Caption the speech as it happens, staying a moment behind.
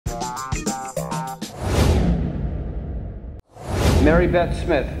Mary Beth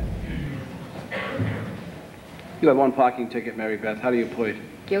Smith. You had one parking ticket, Mary Beth. How do you plead?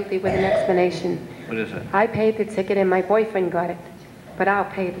 Guilty with an explanation. What is it? I paid the ticket and my boyfriend got it. But I'll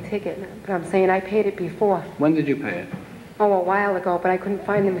pay the ticket. But I'm saying I paid it before. When did you pay it? Oh, a while ago, but I couldn't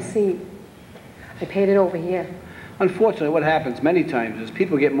find the receipt. I paid it over here. Unfortunately, what happens many times is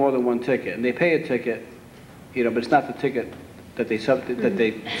people get more than one ticket, and they pay a ticket, you know, but it's not the ticket that they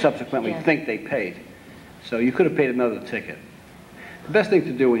subsequently think they paid. So you could have paid another ticket. The best thing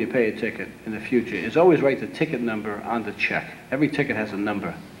to do when you pay a ticket in the future is always write the ticket number on the check. Every ticket has a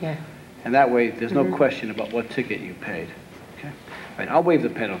number. Yeah. And that way, there's no question about what ticket you paid. Okay? All right, I'll waive the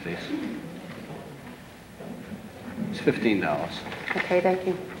penalties. It's $15. Okay, thank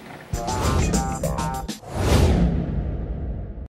you.